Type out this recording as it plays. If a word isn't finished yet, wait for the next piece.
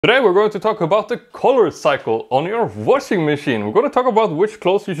Today we're going to talk about the color cycle on your washing machine. We're going to talk about which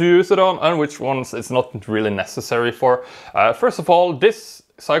clothes you should use it on and which ones it's not really necessary for. First of all, this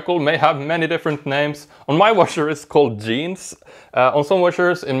cycle may have many different names. On my washer it's called jeans. On some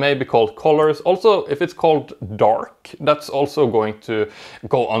washers it may be called colors. Also, if it's called dark, that's also going to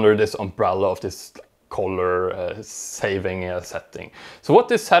go under this umbrella of this color saving setting. So what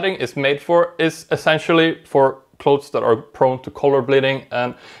this setting is made for is essentially for clothes that are prone to color bleeding,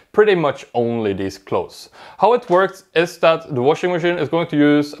 and pretty much only these clothes. How it works is that the washing machine is going to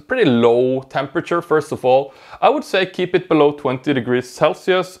use a pretty low temperature. First of all, I would say keep it below 20 degrees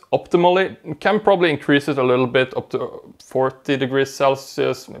Celsius optimally. You can probably increase it a little bit up to 40 degrees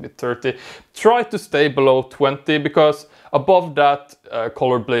Celsius, maybe 30. Try to stay below 20 because above that,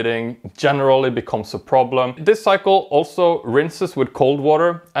 color bleeding generally becomes a problem. This cycle also rinses with cold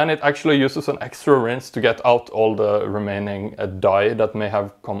water, and it actually uses an extra rinse to get out all the remaining dye that may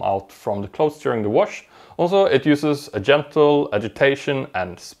have come out from the clothes during the wash. Also, it uses a gentle agitation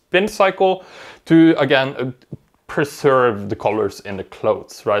and spin cycle to, again, preserve the colors in the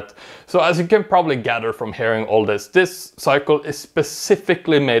clothes, right? So as you can probably gather from hearing all this, this cycle is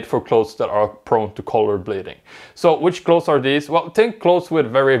specifically made for clothes that are prone to color bleeding. So which clothes are these? Well, think clothes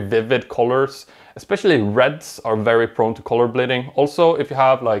with very vivid colors, especially reds are very prone to color bleeding. Also, if you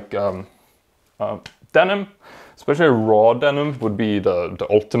have like denim, especially raw denim would be the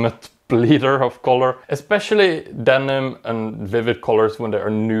ultimate bleeder of color. Especially denim and vivid colors when they are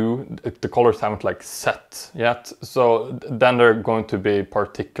new, the colors haven't like set yet, so then they're going to be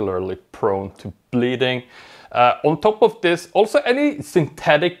particularly prone to bleeding. On top of this, also any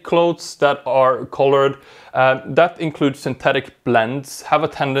synthetic clothes that are colored, that includes synthetic blends, have a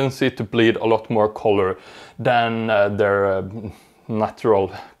tendency to bleed a lot more color than their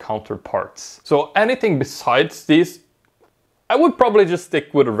natural counterparts. So anything besides these, I would probably just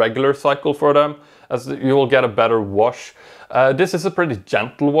stick with a regular cycle for them, as you will get a better wash. This is a pretty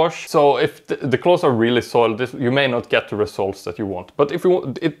gentle wash, so if the clothes are really soiled, you may not get the results that you want. But if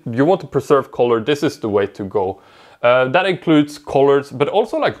you want to preserve color, this is the way to go. That includes colors, but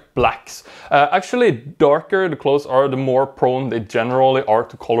also like blacks. Actually, darker the clothes are, the more prone they generally are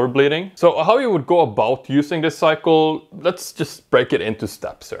to color bleeding. So how you would go about using this cycle, let's just break it into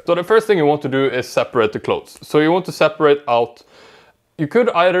steps here. So the first thing you want to do is separate the clothes. So you want to separate out, you could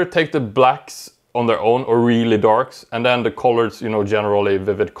either take the blacks on their own or really darks, and then the colors, you know, generally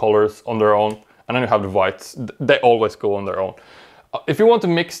vivid colors on their own, and then you have the whites. They always go on their own. If you want to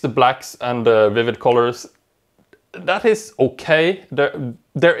mix the blacks and the vivid colors, that is okay.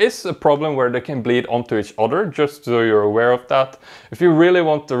 There is a problem where they can bleed onto each other, just so you're aware of that. If you really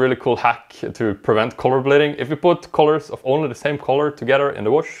want a really cool hack to prevent color bleeding, if you put colors of only the same color together in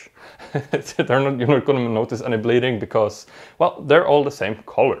the wash, you're not going to notice any bleeding because, well, they're all the same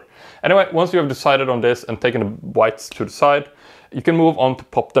color. Anyway, once you have decided on this and taken the whites to the side, you can move on to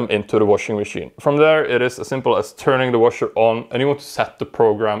pop them into the washing machine. From there, it is as simple as turning the washer on, and you want to set the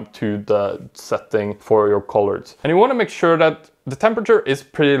program to the setting for your colors. And you want to make sure that the temperature is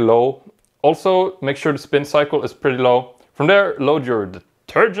pretty low. Also, make sure the spin cycle is pretty low. From there, load your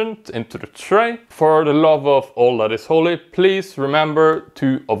detergent into the tray. For the love of all that is holy, please remember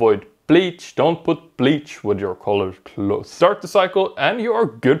to avoid bleach. Don't put bleach with your colored clothes. Start the cycle and you are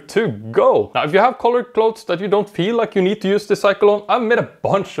good to go. Now, if you have colored clothes that you don't feel like you need to use this cycle on, I've made a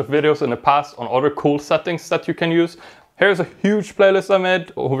bunch of videos in the past on other cool settings that you can use. Here's a huge playlist I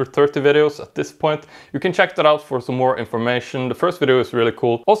made, over 30 videos at this point. You can check that out for some more information. The first video is really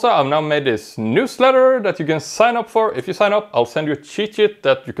cool. Also, I've now made this newsletter that you can sign up for. If you sign up, I'll send you a cheat sheet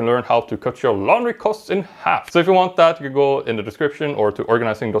that you can learn how to cut your laundry costs in half. So if you want that, you can go in the description or to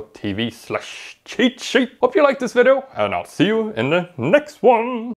organizing.tv/cheat sheet. Hope you liked this video, and I'll see you in the next one.